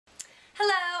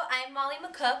Hello, I'm Molly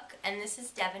McCook, and this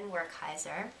is Devon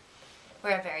Werkheiser.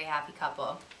 We're a very happy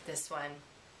couple, this one.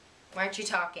 Why aren't you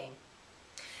talking?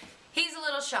 He's a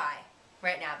little shy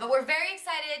right now, but we're very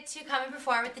excited to come and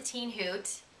perform at the Teen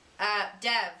Hoot.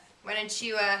 Dev, why don't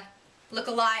you look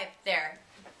alive there?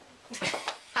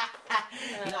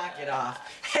 Knock it off.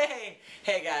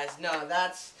 Hey guys, no,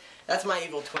 that's my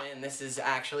evil twin. This is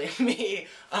actually me.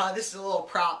 This is a little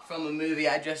prop from a movie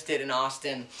I just did in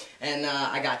Austin, and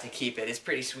I got to keep it. It's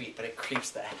pretty sweet, but it creeps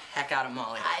the heck out of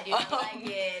Molly. I do not like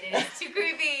it. It is too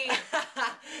creepy.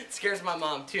 It scares my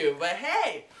mom too. But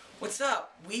hey, what's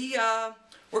up?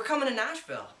 We're coming to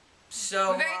Nashville.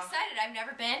 So we're very excited. I've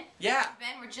never been. Yeah.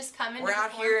 We're just coming. We're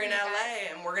out here in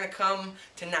LA, and we're gonna come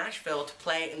to Nashville to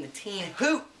play in the Teen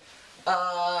Hoot.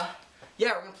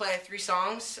 Yeah, we're gonna play 3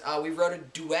 songs. We wrote a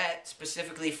duet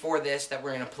specifically for this that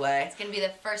we're gonna play. It's gonna be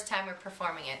the first time we're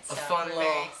performing it, so a fun we're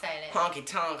little very excited.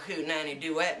 honky-tonk hootenanny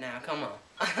duet now. Come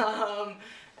on.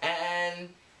 And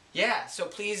yeah, so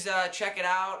please check it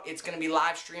out. It's gonna be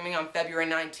live streaming on February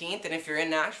 19th, and if you're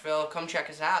in Nashville, come check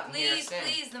us out and hear us sing.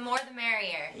 Please, the more the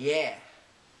merrier. Yeah.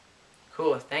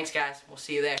 Cool. Thanks, guys. We'll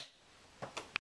see you there.